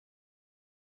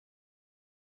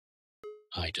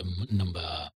Item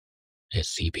number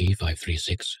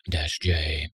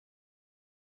SCP-536-J.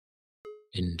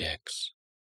 Index.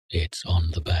 It's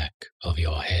on the back of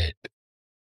your head.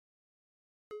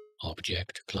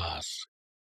 Object class.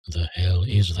 The hell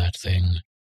is that thing?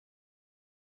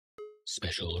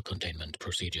 Special containment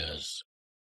procedures.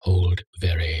 Hold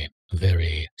very,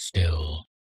 very still.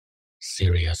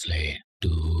 Seriously,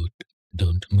 dude,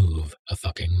 don't move a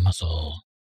fucking muscle.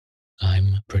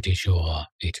 I'm pretty sure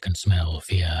it can smell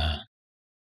fear.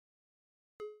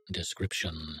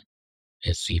 Description.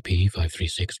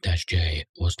 SCP-536-J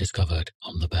was discovered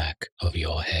on the back of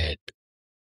your head.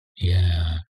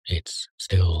 Yeah, it's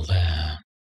still there.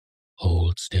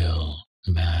 Hold still,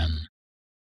 man.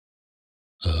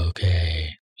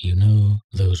 Okay, you know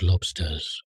those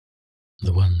lobsters?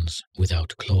 The ones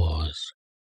without claws.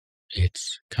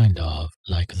 It's kind of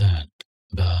like that,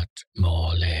 but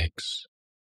more legs.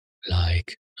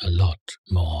 Like a lot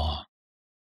more.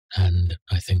 And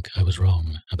I think I was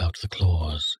wrong about the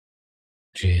claws.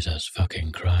 Jesus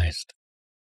fucking Christ.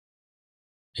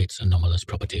 Its anomalous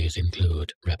properties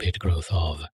include rapid growth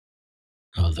of...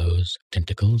 Are those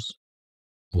tentacles?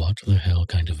 What the hell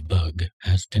kind of bug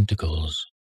has tentacles?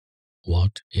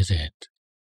 What is it?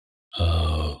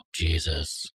 Oh,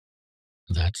 Jesus.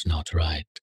 That's not right.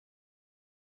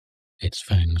 Its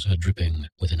fangs are dripping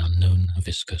with an unknown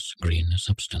viscous green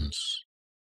substance.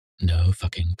 No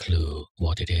fucking clue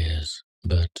what it is,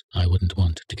 but I wouldn't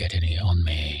want to get any on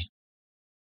me.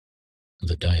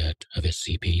 The diet of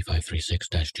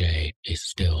SCP-536-J is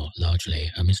still largely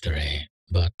a mystery,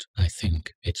 but I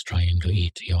think it's trying to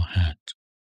eat your hat.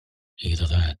 Either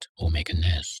that or make a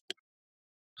nest.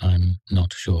 I'm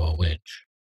not sure which.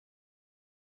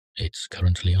 It's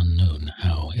currently unknown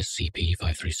how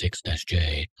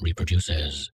SCP-536-J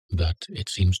reproduces, but it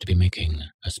seems to be making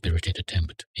a spirited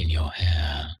attempt in your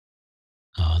hair.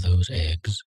 Are those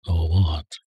eggs, or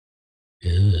what?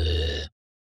 Ugh.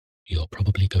 You're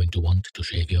probably going to want to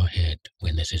shave your head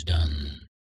when this is done.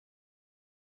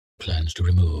 Plans to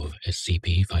remove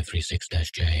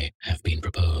SCP-536-J have been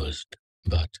proposed,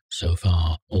 but so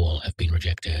far all have been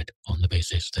rejected on the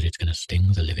basis that it's gonna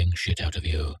sting the living shit out of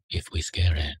you if we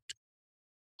scare it.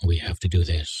 We have to do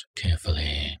this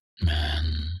carefully,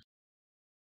 man.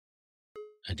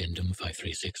 Addendum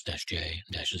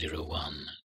 536-J-01.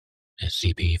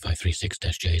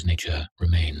 SCP-536-J's nature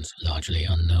remains largely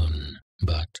unknown,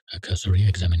 but a cursory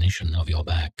examination of your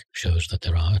back shows that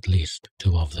there are at least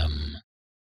 2 of them.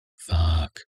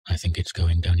 Fuck, I think it's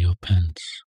going down your pants.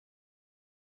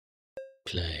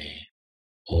 Play.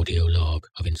 Audio log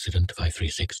of Incident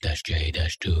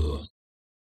 536-J-2.